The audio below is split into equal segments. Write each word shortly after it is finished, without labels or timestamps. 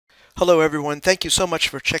Hello everyone, thank you so much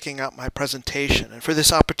for checking out my presentation and for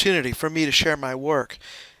this opportunity for me to share my work.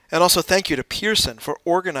 And also thank you to Pearson for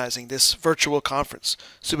organizing this virtual conference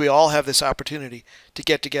so we all have this opportunity to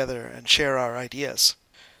get together and share our ideas.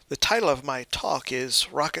 The title of my talk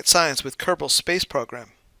is Rocket Science with Kerbal Space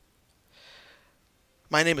Program.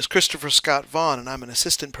 My name is Christopher Scott Vaughn and I'm an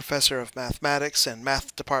assistant professor of mathematics and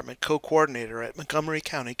math department co-coordinator at Montgomery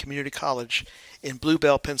County Community College in Blue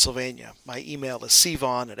Bell, Pennsylvania. My email is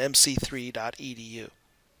cvaughn@mc3.edu.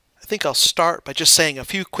 I think I'll start by just saying a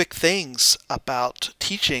few quick things about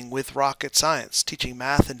teaching with rocket science, teaching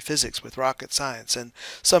math and physics with rocket science, and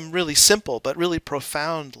some really simple but really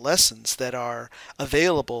profound lessons that are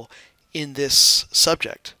available in this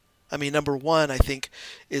subject. I mean, number one, I think,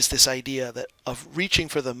 is this idea that of reaching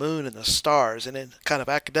for the moon and the stars. And in kind of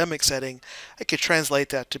academic setting, I could translate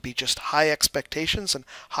that to be just high expectations and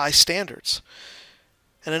high standards.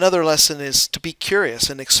 And another lesson is to be curious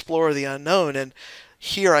and explore the unknown. And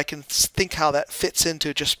here I can think how that fits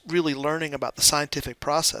into just really learning about the scientific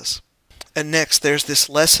process. And next, there's this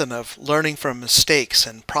lesson of learning from mistakes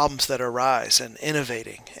and problems that arise and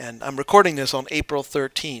innovating. And I'm recording this on April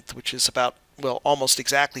 13th, which is about, well, almost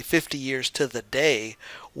exactly 50 years to the day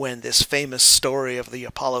when this famous story of the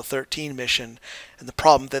Apollo 13 mission and the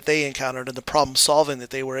problem that they encountered and the problem solving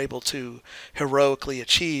that they were able to heroically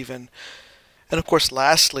achieve. And of course,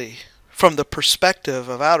 lastly, from the perspective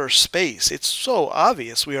of outer space, it's so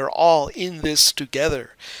obvious we are all in this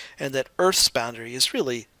together and that Earth's boundary is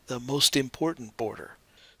really the most important border.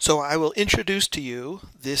 So I will introduce to you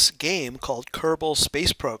this game called Kerbal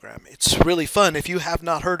Space Program. It's really fun. If you have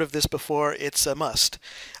not heard of this before, it's a must.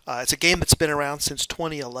 It's a game that's been around since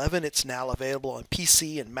 2011. It's now available on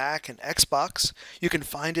PC and Mac and Xbox. You can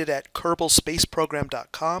find it at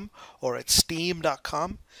kerbalspaceprogram.com or at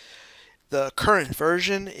steam.com. The current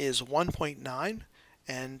version is 1.9,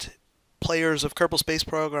 and players of Kerbal Space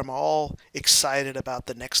Program are all excited about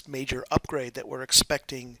the next major upgrade that we're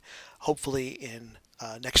expecting, hopefully in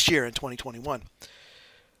next year in 2021.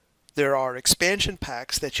 There are expansion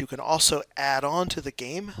packs that you can also add on to the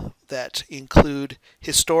game that include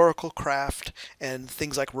historical craft and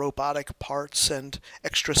things like robotic parts and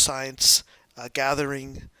extra science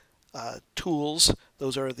gathering tools.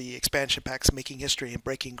 Those are the expansion packs Making History and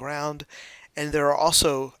Breaking Ground. And there are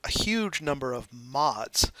also a huge number of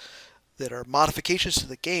mods that are modifications to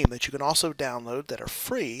the game that you can also download that are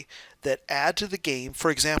free that add to the game,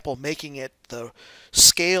 for example, making it the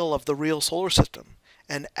scale of the real solar system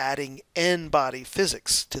and adding n-body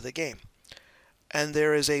physics to the game. And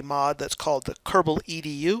there is a mod that's called the Kerbal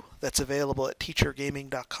EDU that's available at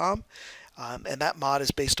teachergaming.com, and that mod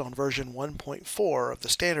is based on version 1.4 of the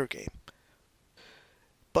standard game.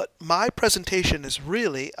 But my presentation is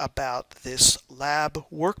really about this lab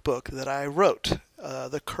workbook that I wrote,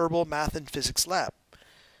 the Kerbal Math and Physics Lab.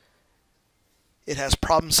 It has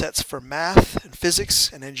problem sets for math and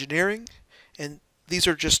physics and engineering, and these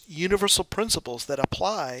are just universal principles that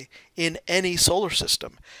apply in any solar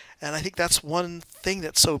system. And I think that's one thing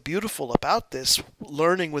that's so beautiful about this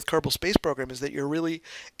learning with Kerbal Space Program is that you're really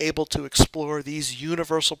able to explore these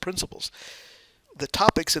universal principles. The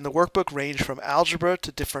topics in the workbook range from algebra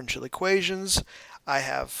to differential equations. I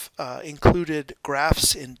have included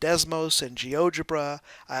graphs in Desmos and GeoGebra.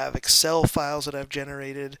 I have Excel files that I've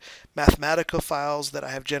generated, Mathematica files that I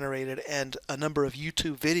have generated, and a number of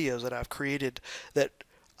YouTube videos that I've created that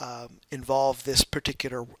involve this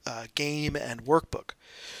particular game and workbook.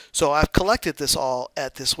 So I've collected this all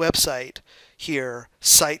at this website here,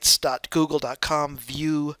 sites.google.com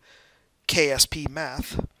view KSP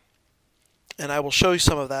Math. And I will show you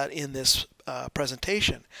some of that in this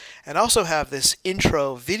presentation. And I also have this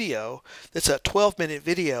intro video that's a 12-minute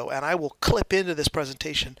video, and I will clip into this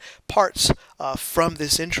presentation parts from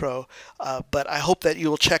this intro, but I hope that you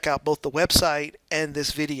will check out both the website and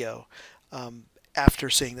this video after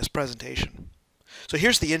seeing this presentation. So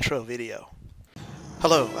here's the intro video.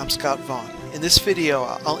 Hello, I'm Scott Vaughn. In this video,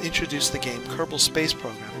 I'll introduce the game Kerbal Space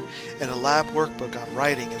Program and a lab workbook I'm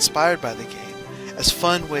writing inspired by the game as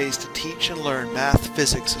fun ways to teach and learn math,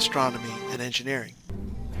 physics, astronomy, and engineering.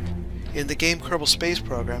 In the game Kerbal Space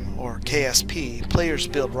Program, or KSP, players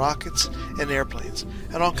build rockets and airplanes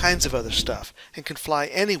and all kinds of other stuff and can fly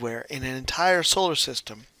anywhere in an entire solar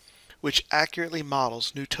system which accurately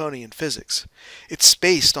models Newtonian physics. It's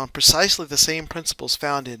based on precisely the same principles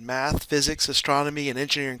found in math, physics, astronomy, and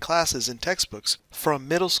engineering classes in textbooks from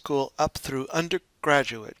middle school up through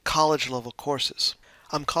undergraduate college-level courses.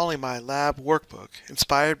 I'm calling my lab workbook,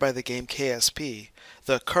 inspired by the game KSP,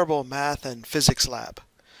 the Kerbal Math and Physics Lab.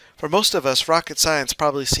 For most of us, rocket science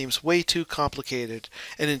probably seems way too complicated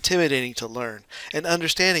and intimidating to learn, and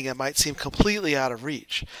understanding it might seem completely out of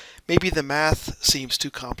reach. Maybe the math seems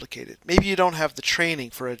too complicated. Maybe you don't have the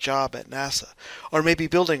training for a job at NASA, or maybe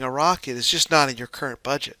building a rocket is just not in your current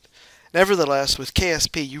budget. Nevertheless, with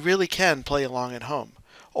KSP, you really can play along at home,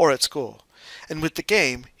 or at school. And with the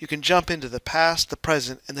game, you can jump into the past, the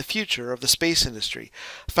present, and the future of the space industry,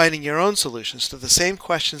 finding your own solutions to the same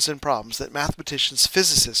questions and problems that mathematicians,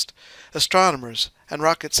 physicists, astronomers, and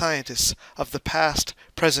rocket scientists of the past,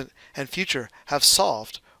 present, and future have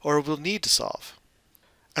solved or will need to solve.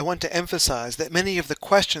 I want to emphasize that many of the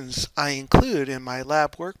questions I include in my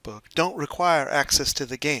lab workbook don't require access to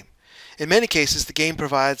the game. In many cases, the game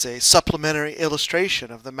provides a supplementary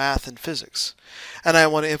illustration of the math and physics. And I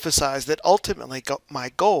want to emphasize that ultimately my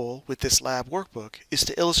goal with this lab workbook is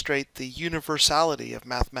to illustrate the universality of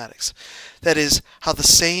mathematics. That is, how the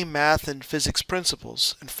same math and physics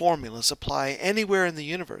principles and formulas apply anywhere in the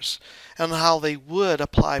universe, and how they would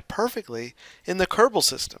apply perfectly in the Kerbal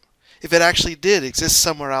system, if it actually did exist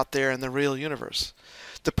somewhere out there in the real universe.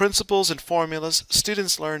 The principles and formulas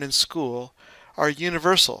students learn in school are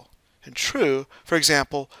universal and true, for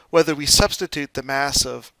example, whether we substitute the mass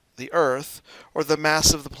of the Earth or the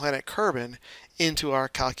mass of the planet Kerbal into our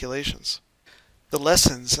calculations. The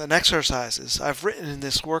lessons and exercises I've written in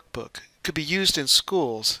this workbook could be used in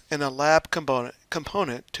schools in a lab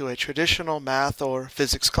component to a traditional math or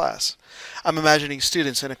physics class. I'm imagining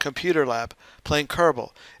students in a computer lab playing Kerbal,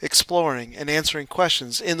 exploring and answering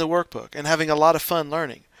questions in the workbook, and having a lot of fun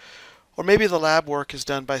learning. Or maybe the lab work is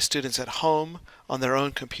done by students at home on their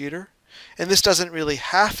own computer. And this doesn't really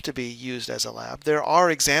have to be used as a lab. There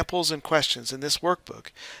are examples and questions in this workbook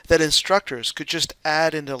that instructors could just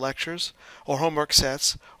add into lectures or homework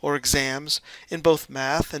sets or exams in both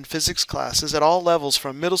math and physics classes at all levels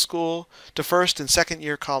from middle school to first and second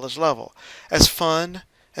year college level as fun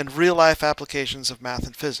and real-life applications of math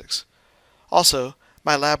and physics. Also,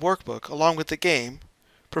 my lab workbook, along with the game,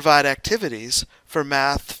 provide activities for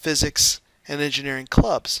math, physics, and engineering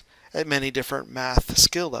clubs at many different math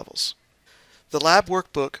skill levels. The lab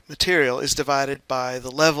workbook material is divided by the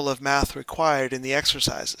level of math required in the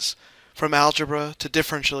exercises, from algebra to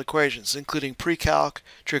differential equations, including pre-calc,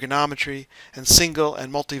 trigonometry, and single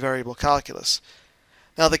and multivariable calculus.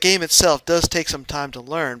 Now, the game itself does take some time to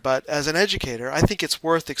learn, but as an educator, I think it's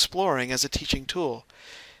worth exploring as a teaching tool.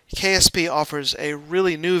 KSP offers a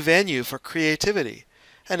really new venue for creativity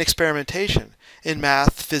and experimentation in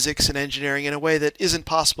math, physics, and engineering in a way that isn't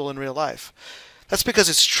possible in real life. That's because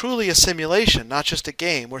it's truly a simulation, not just a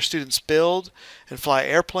game, where students build and fly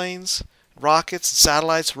airplanes, rockets,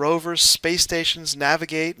 satellites, rovers, space stations,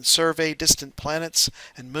 navigate and survey distant planets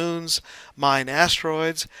and moons, mine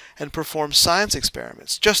asteroids, and perform science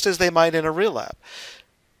experiments, just as they might in a real lab.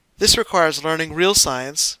 This requires learning real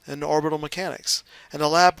science and orbital mechanics, and a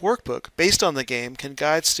lab workbook based on the game can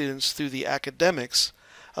guide students through the academics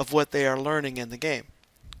of what they are learning in the game.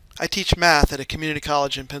 I teach math at a community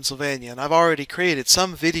college in Pennsylvania, and I've already created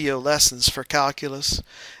some video lessons for calculus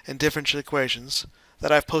and differential equations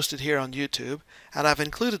that I've posted here on YouTube, and I've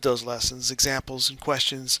included those lessons, examples, and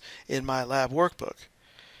questions in my lab workbook.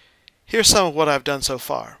 Here's some of what I've done so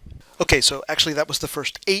far. Okay, so actually that was the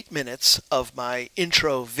first 8 minutes of my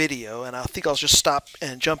intro video, and I think I'll just stop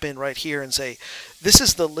and jump in right here and say this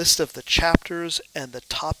is the list of the chapters and the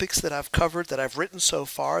topics that I've covered, that I've written so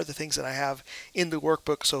far, the things that I have in the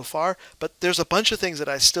workbook so far, but there's a bunch of things that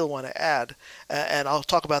I still want to add, and I'll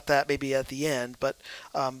talk about that maybe at the end, but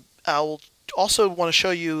I'll also want to show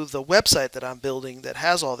you the website that I'm building that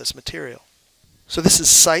has all this material. So this is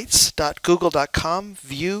sites.google.com,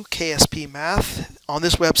 view KSP Math. On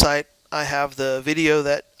this website, I have the video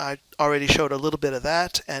that I already showed a little bit of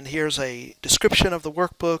that, and here's a description of the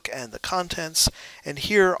workbook and the contents, and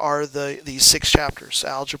here are these 6 chapters: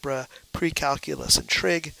 algebra, pre-calculus and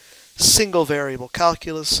trig, single variable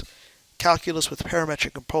calculus, calculus with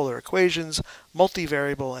parametric and polar equations,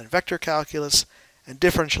 multivariable and vector calculus, and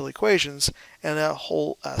differential equations, and a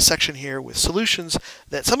whole section here with solutions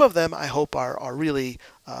that some of them I hope are really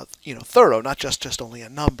thorough, not just only a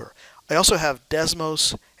number. I also have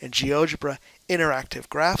Desmos and GeoGebra interactive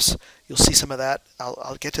graphs. You'll see some of that.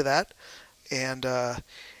 I'll get to that. And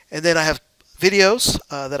then I have videos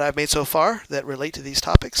that I've made so far that relate to these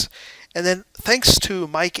topics. And then thanks to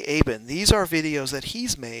Mike Aben, these are videos that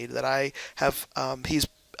he's made that I have he's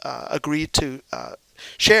agreed to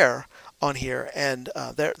share on here, and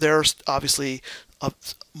there's obviously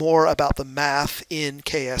more about the math in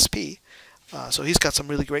KSP. So he's got some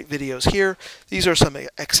really great videos here. These are some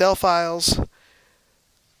Excel files,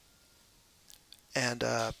 and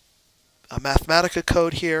a Mathematica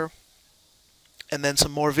code here, and then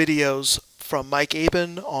some more videos from Mike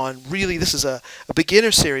Aben on this is a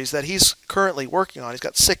beginner series that he's currently working on. He's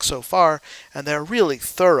got 6 so far, and they're really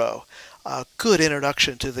thorough. Good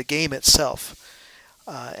introduction to the game itself.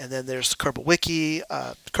 And then there's Kerbal Wiki,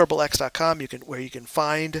 kerbalx.com, where you can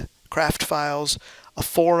find craft files, a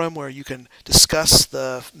forum where you can discuss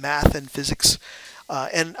the math and physics.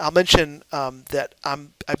 And I'll mention that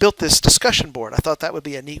I built this discussion board. I thought that would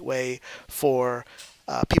be a neat way for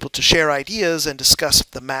people to share ideas and discuss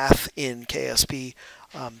the math in KSP.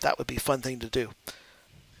 That would be a fun thing to do.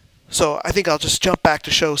 So I think I'll just jump back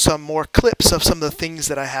to show some more clips of some of the things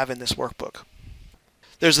that I have in this workbook.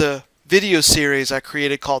 There's a video series I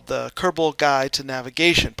created called the Kerbal Guide to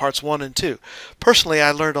Navigation, parts 1 and 2. Personally,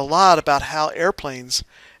 I learned a lot about how airplanes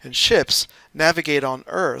and ships navigate on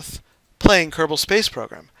Earth playing Kerbal Space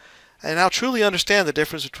Program. I now truly understand the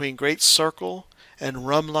difference between Great Circle and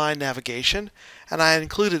rhumb line navigation, and I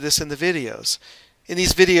included this in the videos. In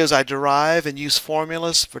these videos, I derive and use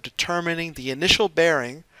formulas for determining the initial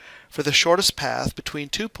bearing for the shortest path between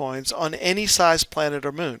 2 points on any size planet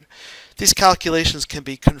or moon. These calculations can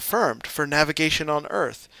be confirmed for navigation on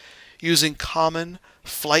Earth using common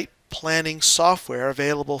flight planning software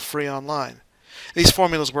available free online. These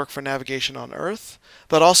formulas work for navigation on Earth,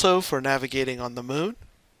 but also for navigating on the Moon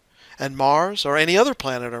and Mars or any other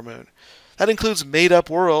planet or moon. That includes made-up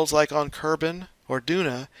worlds like on Kerbin or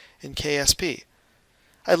Duna in KSP.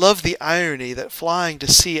 I love the irony that flying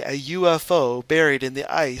to see a UFO buried in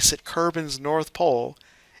the ice at Kerbin's North Pole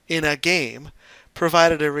in a game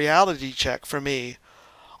provided a reality check for me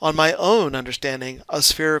on my own understanding of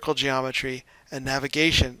spherical geometry and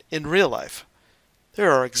navigation in real life.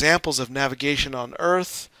 There are examples of navigation on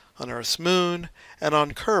Earth's moon, and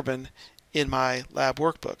on Kerbin in my lab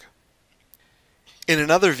workbook. In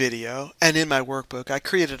another video, and in my workbook, I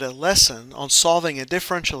created a lesson on solving a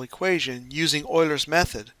differential equation using Euler's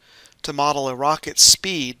method to model a rocket's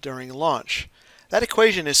speed during launch. That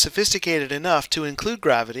equation is sophisticated enough to include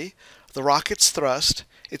gravity, the rocket's thrust,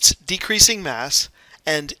 its decreasing mass,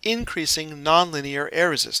 and increasing nonlinear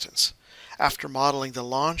air resistance. After modeling the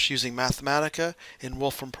launch using Mathematica in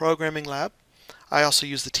Wolfram Programming Lab, I also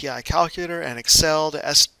used the TI calculator and Excel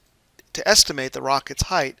to estimate the rocket's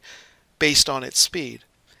height based on its speed,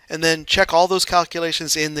 and then check all those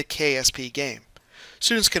calculations in the KSP game.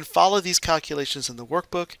 Students can follow these calculations in the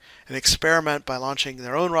workbook and experiment by launching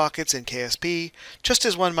their own rockets in KSP, just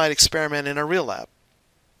as one might experiment in a real lab.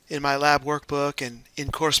 In my lab workbook and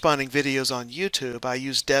in corresponding videos on YouTube, I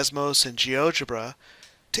used Desmos and GeoGebra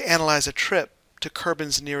to analyze a trip to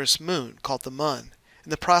Kerbin's nearest moon, called the Mun.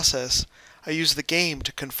 In the process, I used the game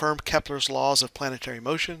to confirm Kepler's laws of planetary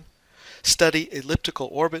motion, study elliptical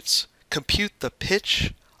orbits, compute the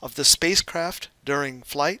pitch of the spacecraft during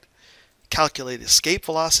flight, calculate escape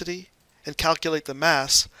velocity, and calculate the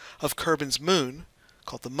mass of Kerbin's moon,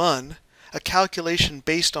 called the Mun, a calculation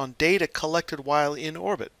based on data collected while in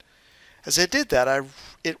orbit. As I did that,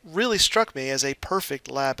 it really struck me as a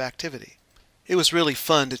perfect lab activity. It was really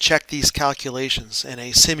fun to check these calculations in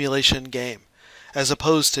a simulation game, as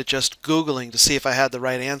opposed to just Googling to see if I had the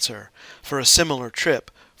right answer for a similar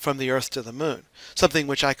trip from the Earth to the Moon, something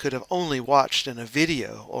which I could have only watched in a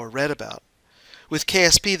video or read about. With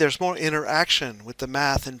KSP, there's more interaction with the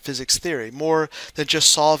math and physics theory, more than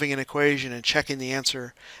just solving an equation and checking the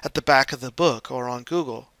answer at the back of the book or on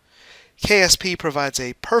Google. KSP provides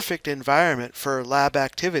a perfect environment for lab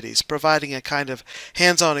activities, providing a kind of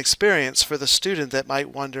hands-on experience for the student that might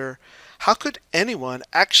wonder, how could anyone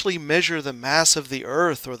actually measure the mass of the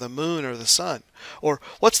Earth or the Moon or the Sun? Or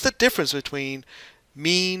what's the difference between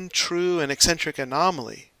mean, true, and eccentric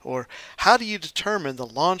anomaly? Or how do you determine the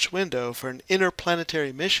launch window for an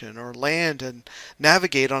interplanetary mission or land and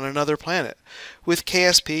navigate on another planet? With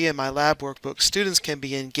KSP and my lab workbook, students can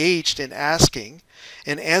be engaged in asking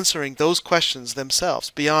and answering those questions themselves.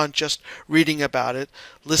 Beyond just reading about it,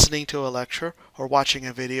 listening to a lecture, or watching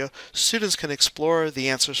a video, students can explore the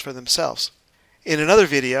answers for themselves. In another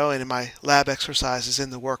video, and in my lab exercises in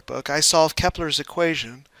the workbook, I solved Kepler's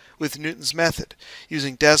equation with Newton's method,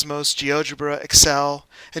 using Desmos, GeoGebra, Excel,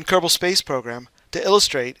 and Kerbal Space Program to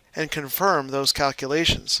illustrate and confirm those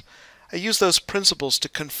calculations. I used those principles to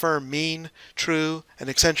confirm mean, true, and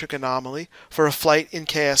eccentric anomaly for a flight in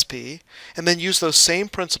KSP, and then used those same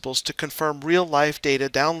principles to confirm real-life data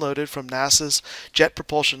downloaded from NASA's Jet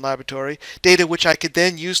Propulsion Laboratory, data which I could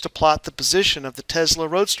then use to plot the position of the Tesla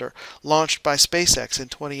Roadster launched by SpaceX in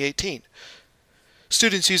 2018.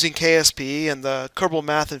 Students using KSP and the Kerbal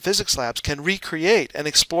Math and Physics Labs can recreate and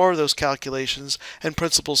explore those calculations and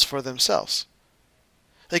principles for themselves.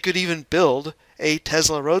 They could even build a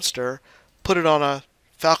Tesla Roadster put it on a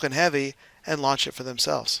Falcon Heavy, and launch it for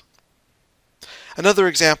themselves. Another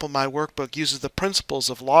example, my workbook uses the principles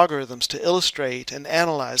of logarithms to illustrate and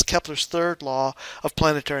analyze Kepler's third law of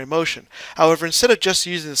planetary motion. However, instead of just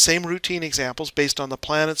using the same routine examples based on the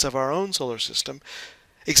planets of our own solar system,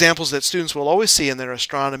 examples that students will always see in their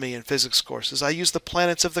astronomy and physics courses, I use the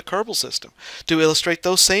planets of the Kerbal system to illustrate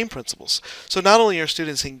those same principles. So not only are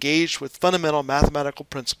students engaged with fundamental mathematical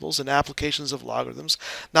principles and applications of logarithms,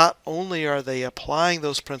 not only are they applying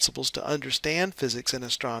those principles to understand physics and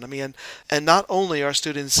astronomy, and not only are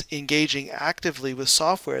students engaging actively with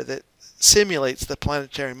software that simulates the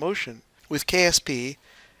planetary motion. With KSP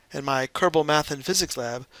and my Kerbal Math and Physics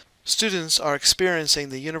Lab, students are experiencing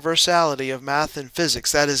the universality of math and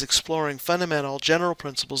physics, that is, exploring fundamental general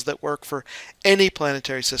principles that work for any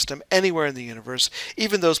planetary system anywhere in the universe,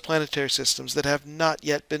 even those planetary systems that have not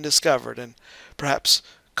yet been discovered and perhaps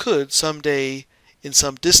could someday in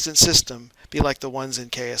some distant system be like the ones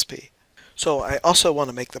in KSP. So I also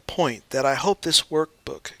want to make the point that I hope this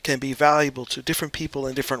workbook can be valuable to different people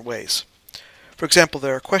in different ways. For example,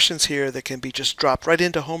 there are questions here that can be just dropped right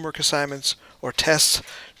into homework assignments or tests,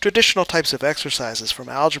 traditional types of exercises from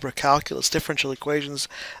algebra, calculus, differential equations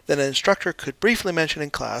that an instructor could briefly mention in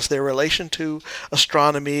class, their relation to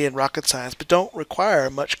astronomy and rocket science, but don't require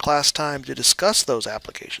much class time to discuss those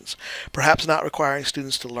applications, perhaps not requiring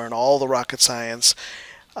students to learn all the rocket science.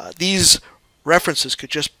 These references could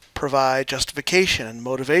just provide justification and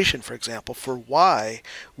motivation, for example, for why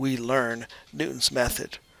we learn Newton's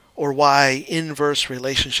method, or why inverse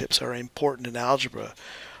relationships are important in algebra,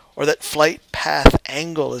 or that flight path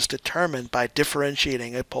angle is determined by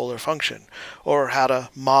differentiating a polar function, or how to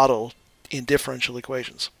model in differential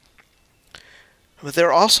equations. But there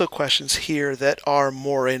are also questions here that are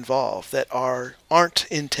more involved, that aren't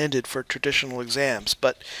intended for traditional exams,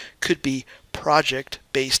 but could be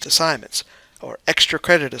project-based assignments, or extra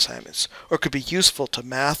credit assignments, or could be useful to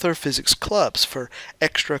math or physics clubs for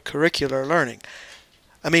extracurricular learning.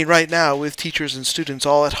 I mean, right now, with teachers and students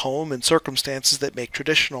all at home in circumstances that make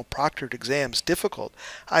traditional proctored exams difficult,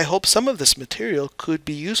 I hope some of this material could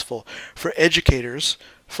be useful for educators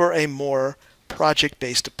for a more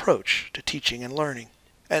project-based approach to teaching and learning.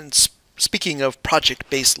 And speaking of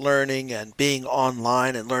project-based learning and being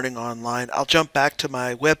online and learning online, I'll jump back to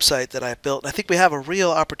my website that I built. I think we have a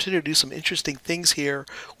real opportunity to do some interesting things here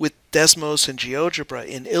with Desmos and GeoGebra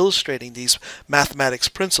in illustrating these mathematics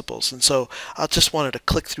principles. And so I just wanted to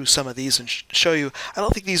click through some of these and show you. I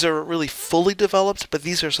don't think these are really fully developed, but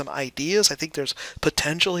these are some ideas. I think there's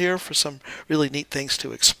potential here for some really neat things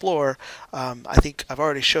to explore. I think I've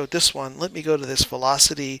already showed this one. Let me go to this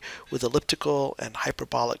velocity with elliptical and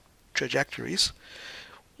hyperbolic trajectories.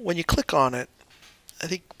 When you click on it, I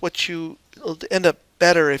think it'll end up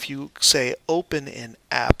better if you say open in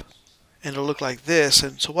app, and it'll look like this.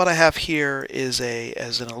 And so what I have here is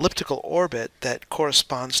an elliptical orbit that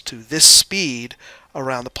corresponds to this speed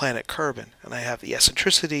around the planet Kerbal, and I have the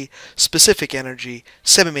eccentricity, specific energy,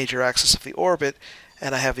 semi-major axis of the orbit,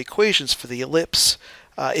 and I have equations for the ellipse.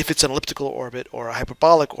 If it's an elliptical orbit or a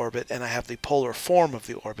hyperbolic orbit, and I have the polar form of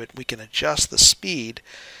the orbit, we can adjust the speed,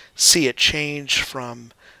 see it change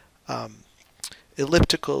from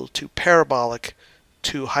elliptical to parabolic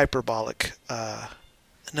to hyperbolic.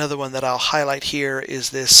 Another one that I'll highlight here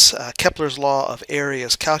is this Kepler's law of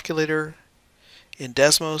areas calculator in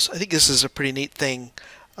Desmos. I think this is a pretty neat thing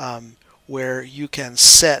where you can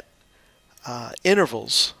set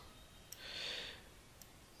intervals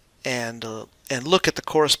and look at the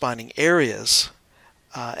corresponding areas.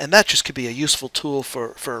 And that just could be a useful tool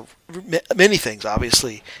for many things,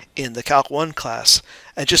 obviously, in the Calc 1 class.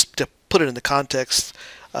 And just to put it in the context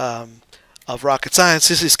of rocket science,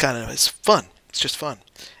 it's fun. It's just fun.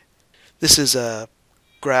 This is a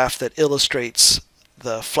graph that illustrates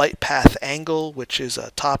the flight path angle, which is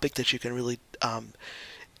a topic that you can really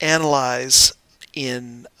analyze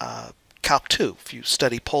in Calc 2. If you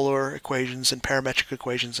study polar equations and parametric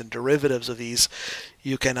equations and derivatives of these,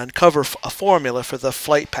 you can uncover a formula for the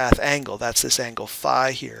flight path angle. That's this angle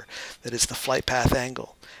phi here, that is the flight path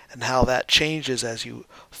angle. And how that changes as you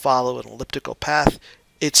follow an elliptical path,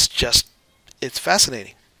 it's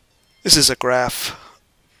fascinating. This is a graph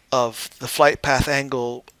of the flight path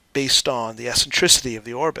angle based on the eccentricity of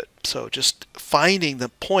the orbit. So just finding the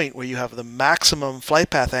point where you have the maximum flight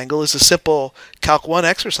path angle is a simple Calc 1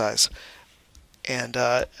 exercise. And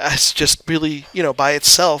it's just really, by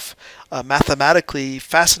itself, mathematically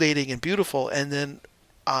fascinating and beautiful, and then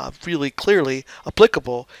really clearly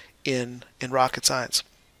applicable in rocket science.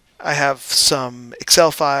 I have some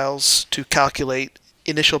Excel files to calculate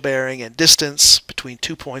initial bearing and distance between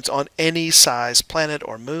 2 points on any size planet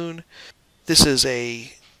or moon. This is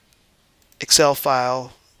a Excel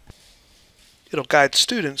file. It'll guide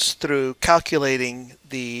students through calculating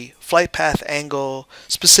the flight path angle,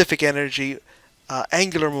 specific energy,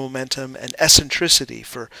 angular momentum, and eccentricity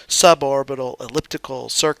for suborbital, elliptical,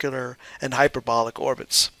 circular, and hyperbolic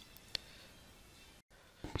orbits.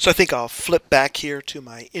 So I think I'll flip back here to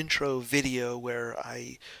my intro video where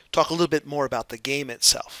I talk a little bit more about the game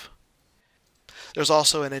itself. There's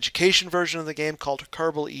also an education version of the game called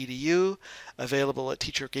Kerbal EDU, available at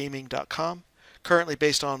teachergaming.com, currently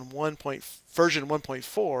based on version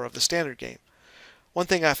 1.4 of the standard game. One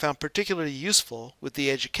thing I found particularly useful with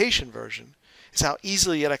the education version is how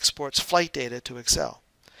easily it exports flight data to Excel.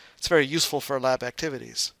 It's very useful for lab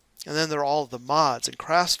activities. And then there are all of the mods and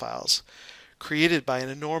crafts files created by an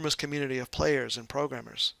enormous community of players and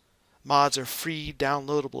programmers. Mods are free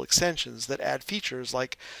downloadable extensions that add features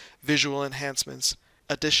like visual enhancements,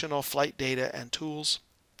 additional flight data, and tools.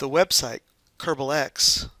 The website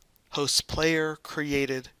KerbalX hosts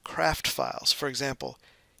player-created craft files. For example,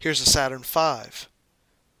 here's a Saturn V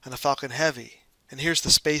and a Falcon Heavy, and here's the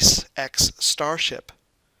SpaceX Starship,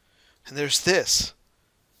 and there's this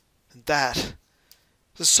and that.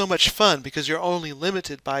 This is so much fun because you're only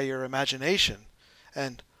limited by your imagination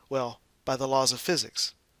and, well, by the laws of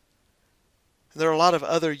physics. And there are a lot of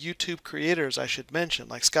other YouTube creators I should mention,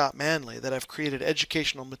 like Scott Manley, that have created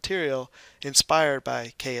educational material inspired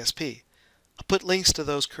by KSP. I'll put links to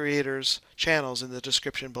those creators' channels in the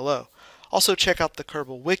description below. Also check out the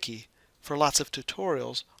Kerbal Wiki for lots of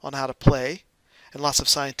tutorials on how to play and lots of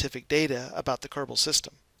scientific data about the Kerbal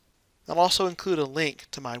system. I'll also include a link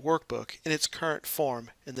to my workbook in its current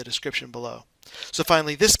form in the description below. So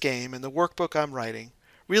finally, this game and the workbook I'm writing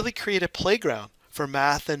really create a playground for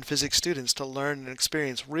math and physics students to learn and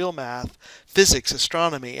experience real math, physics,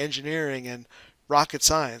 astronomy, engineering, and rocket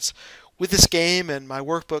science. With this game and my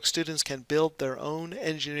workbook, students can build their own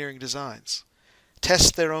engineering designs,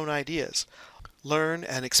 test their own ideas, learn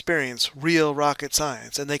and experience real rocket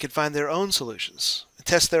science, and they can find their own solutions and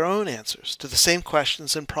test their own answers to the same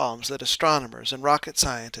questions and problems that astronomers and rocket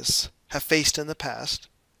scientists have faced in the past,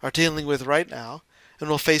 are dealing with right now, and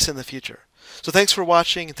will face in the future. So thanks for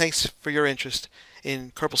watching, and thanks for your interest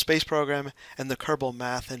in Kerbal Space Program and the Kerbal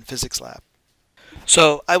Math and Physics Lab.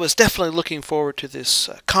 So I was definitely looking forward to this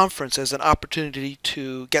conference as an opportunity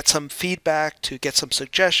to get some feedback, to get some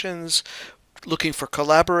suggestions, looking for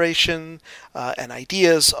collaboration and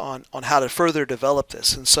ideas on how to further develop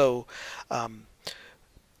this. And so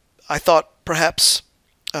I thought perhaps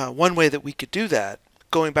one way that we could do that,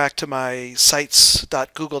 going back to my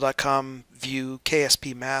sites.google.com view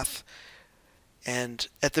KSP Math, and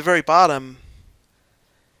at the very bottom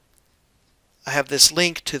I have this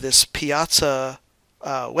link to this Piazza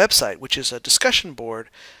website, which is a discussion board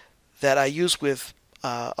that I use with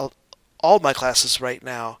all my classes right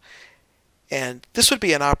now. And this would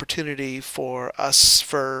be an opportunity for us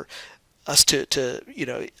to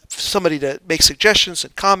somebody to make suggestions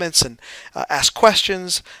and comments and ask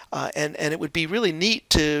questions, and it would be really neat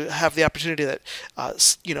to have the opportunity that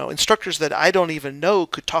instructors that I don't even know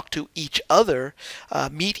could talk to each other,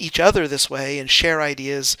 meet each other this way, and share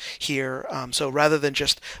ideas here. So rather than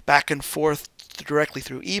just back and forth directly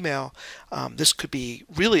through email, this could be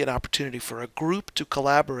really an opportunity for a group to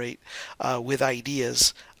collaborate with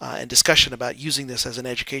ideas and discussion about using this as an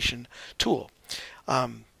education tool.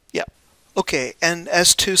 Yeah. Okay, and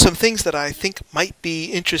as to some things that I think might be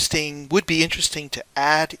interesting, would be interesting to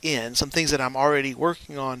add in, some things that I'm already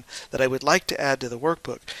working on that I would like to add to the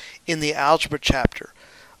workbook in the algebra chapter,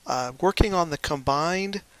 working on the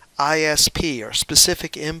combined ISP, or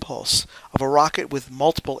specific impulse, of a rocket with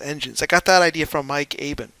multiple engines. I got that idea from Mike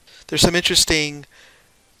Aben. There's some interesting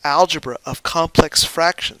algebra of complex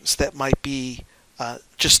fractions that might be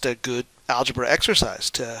just a good algebra exercise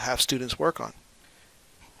to have students work on.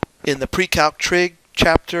 In the pre-calc trig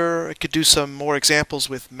chapter, I could do some more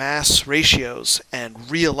examples with mass ratios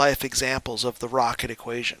and real-life examples of the rocket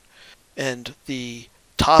equation. And the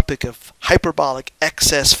topic of hyperbolic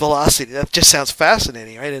excess velocity, that just sounds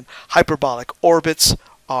fascinating, right? And hyperbolic orbits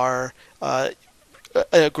are a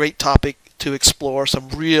great topic to explore, some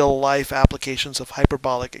real-life applications of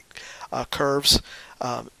hyperbolic curves,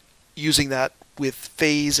 using that with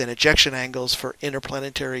phase and ejection angles for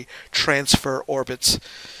interplanetary transfer orbits.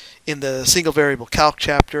 In the single variable calc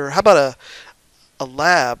chapter, how about a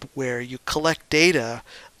lab where you collect data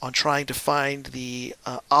on trying to find the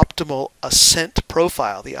optimal ascent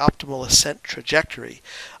profile, the optimal ascent trajectory,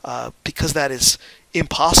 because that is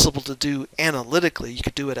impossible to do analytically. You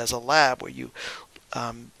could do it as a lab where you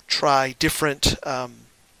try different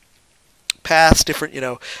paths, different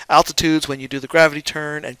altitudes when you do the gravity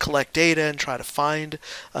turn, and collect data and try to find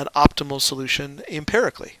an optimal solution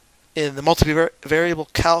empirically. In the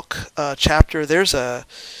multivariable calc chapter, there's an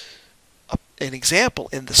example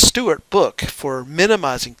in the Stewart book for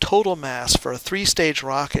minimizing total mass for a 3-stage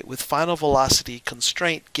rocket with final velocity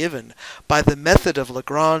constraint given by the method of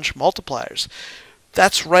Lagrange multipliers.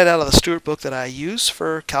 That's right out of the Stewart book that I use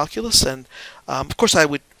for calculus, and of course I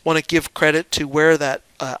would want to give credit to where that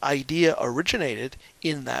idea originated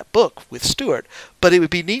in that book with Stewart, but it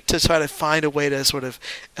would be neat to try to find a way to sort of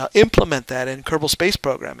implement that in Kerbal Space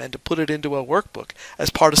Program and to put it into a workbook as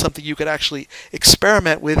part of something you could actually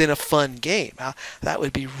experiment with in a fun game. That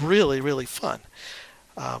would be really, really fun.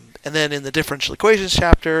 And then in the differential equations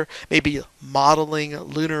chapter, maybe modeling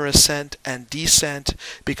lunar ascent and descent,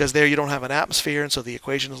 because there you don't have an atmosphere, and so the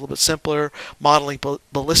equation is a little bit simpler. Modeling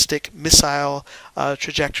ballistic missile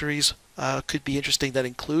trajectories could be interesting that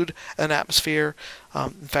include an atmosphere.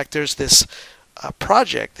 In fact, there's this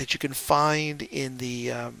project that you can find in the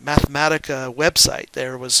Mathematica website.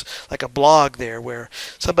 There was like a blog there where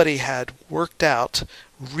somebody had worked out,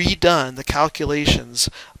 redone the calculations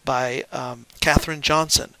by Katherine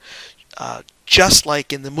Johnson, just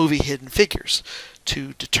like in the movie Hidden Figures,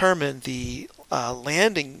 to determine the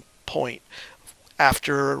landing point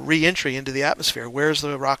after re-entry into the atmosphere. Where's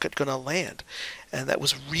the rocket going to land? And that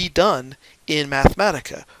was redone in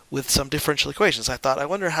Mathematica with some differential equations. I thought, I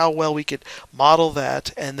wonder how well we could model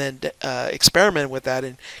that and then experiment with that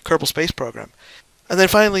in Kerbal Space Program. And then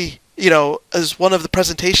finally, as one of the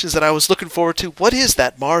presentations that I was looking forward to, what is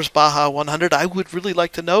that Mars Baja 100? I would really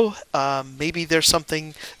like to know. Maybe there's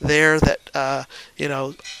something there that,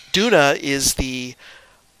 Duna is the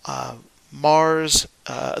Mars,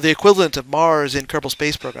 the equivalent of Mars in Kerbal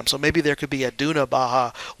Space Program. So maybe there could be a Duna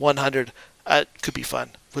Baja 100. It could be fun.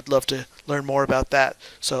 Would love to learn more about that.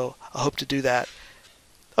 So I hope to do that.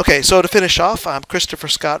 Okay, so to finish off, I'm Christopher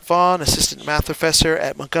Scott Vaughn, Assistant Math Professor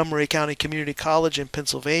at Montgomery County Community College in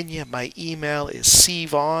Pennsylvania. My email is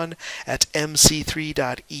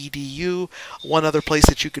cvaughn@mc3.edu. One other place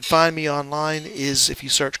that you could find me online is if you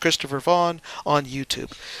search Christopher Vaughn on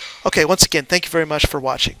YouTube. Okay, once again, thank you very much for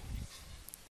watching.